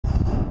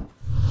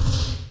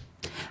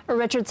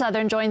Richard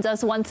Southern joins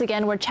us once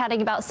again. We're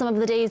chatting about some of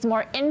the day's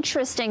more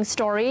interesting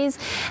stories.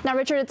 Now,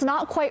 Richard, it's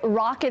not quite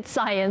rocket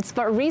science,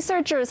 but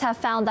researchers have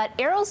found that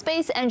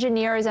aerospace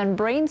engineers and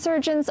brain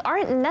surgeons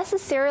aren't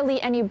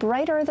necessarily any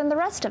brighter than the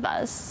rest of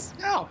us.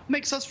 No,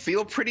 makes us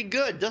feel pretty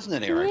good, doesn't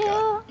it,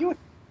 Erica? Yeah,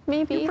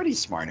 maybe. You're pretty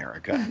smart,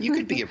 Erica. You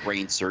could be a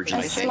brain surgeon,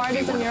 I think. Smart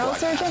as a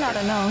neurosurgeon? I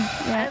don't know.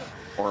 Yeah.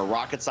 Or a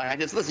rocket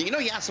scientist. Listen,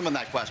 you ask someone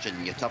that question,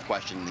 a tough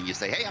question, and you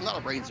say, hey, I'm not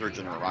a brain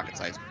surgeon or a rocket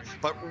scientist.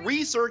 But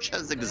research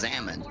has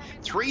examined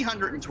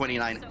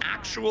 329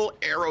 actual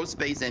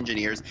aerospace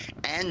engineers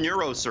and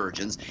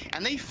neurosurgeons,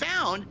 and they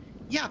found,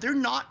 yeah, they're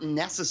not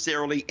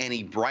necessarily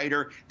any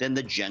brighter than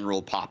the general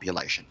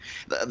population.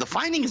 The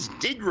findings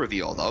did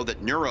reveal, though,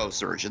 that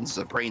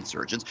neurosurgeons, brain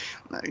surgeons,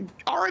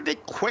 are a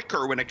bit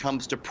quicker when it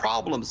comes to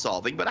problem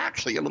solving, but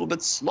actually a little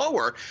bit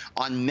slower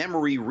on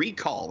memory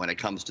recall when it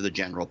comes to the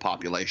general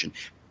population.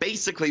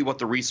 Basically, what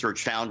the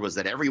research found was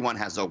that everyone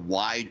has a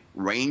wide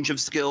range of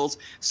skills.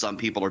 Some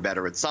people are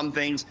better at some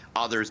things,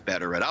 others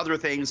better at other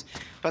things.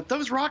 But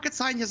those rocket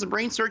scientists and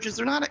brain surgeons,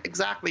 they're not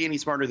exactly any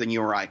smarter than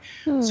you or I.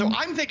 So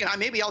I'm thinking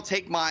maybe I'll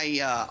take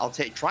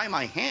try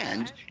my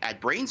hand at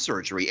brain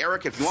surgery.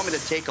 Eric, if you want me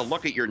to take a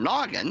look at your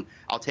noggin,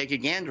 I'll take a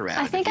gander at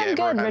it. I think I'm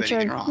good,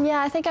 Richard.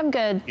 Yeah, I think I'm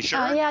good. You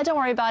sure? Yeah, don't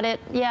worry about it.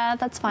 Yeah,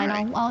 that's fine.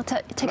 Right. I'll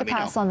take a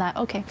pass on that.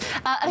 Okay.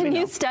 A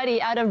new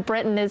study out of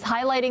Britain is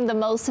highlighting the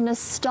most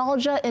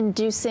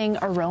nostalgia-inducing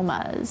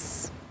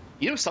aromas.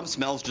 Some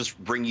smells just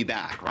bring you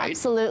back, right?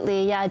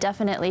 Absolutely. Yeah,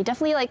 definitely.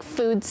 Definitely like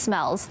food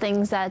smells,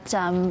 things that,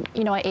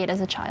 I ate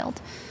as a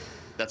child.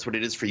 That's what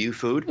it is for you,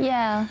 food?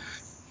 Yeah.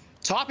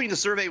 Topping the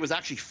survey was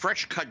actually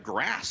fresh-cut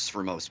grass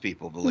for most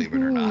people, believe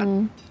it or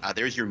not.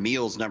 There's your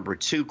meals number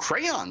 2.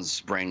 Crayons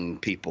bring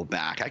people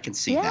back. I can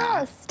see that.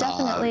 Yes,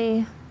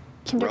 definitely.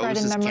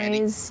 Kindergarten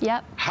memories. Candy.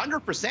 Yep.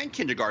 100%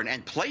 kindergarten.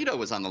 And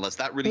Play-Doh is on the list.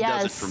 That really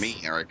does it for me,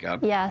 Erica.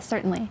 Yeah,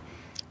 certainly.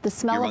 The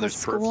smell of the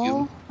school.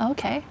 Perfume.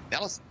 Okay.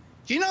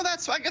 Do you know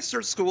that? I guess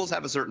certain schools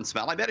have a certain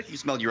smell. I bet if you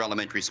smelled your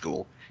elementary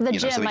school. The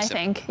gym, I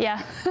think.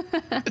 Yeah.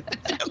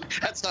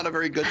 That's not a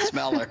very good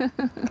smeller.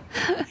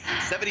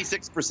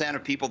 76%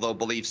 of people, though,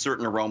 believe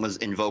certain aromas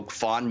invoke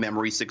fond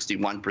memory.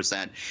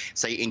 61%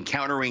 say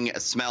encountering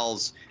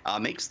smells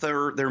makes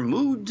their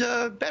mood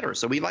better.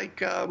 So we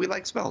like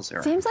smells,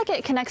 Eric. Seems like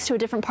it connects to a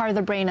different part of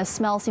the brain. A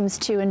smell seems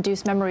to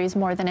induce memories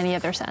more than any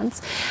other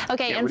sense.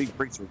 Okay. Yeah, it really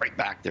brings you right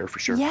back there for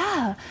sure.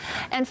 Yeah.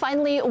 And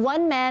finally,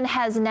 one man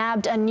has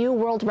nabbed a new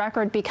world record,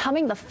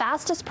 becoming the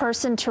fastest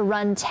person to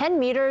run 10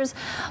 meters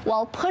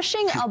while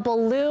pushing a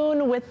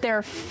balloon with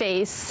their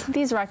face.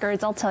 These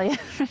records, I'll tell you.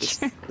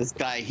 This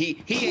guy,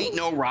 he ain't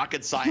no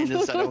rocket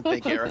scientist, I don't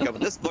think, Erica,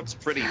 but this looks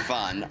pretty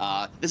fun.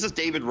 This is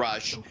David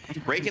Rush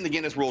breaking the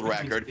Guinness World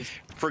Record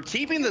for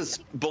keeping this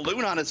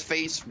balloon on his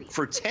face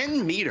for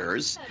 10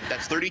 meters.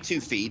 That's 32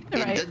 feet.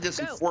 He did this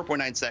in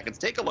 4.9 seconds.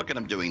 Take a look at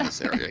him doing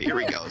this, Erica. Here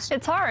he goes.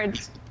 It's hard.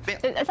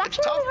 It's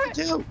actually tough really hard.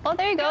 to do. Oh,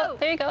 there you go.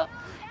 There you go.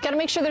 Got to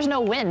make sure there's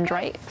no wind,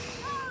 right?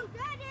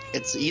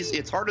 It's easy.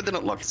 It's harder than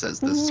it looks, says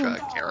this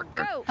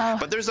character.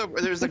 But there's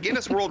a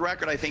Guinness World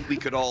Record I think we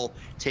could all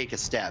take a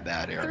stab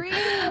at, Eric.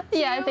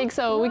 Yeah, I think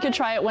so. We could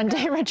try it one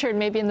day, Richard,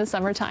 maybe in the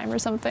summertime or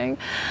something.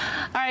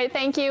 All right,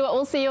 thank you.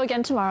 We'll see you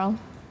again tomorrow.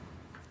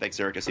 Thanks,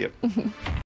 Erica. See you.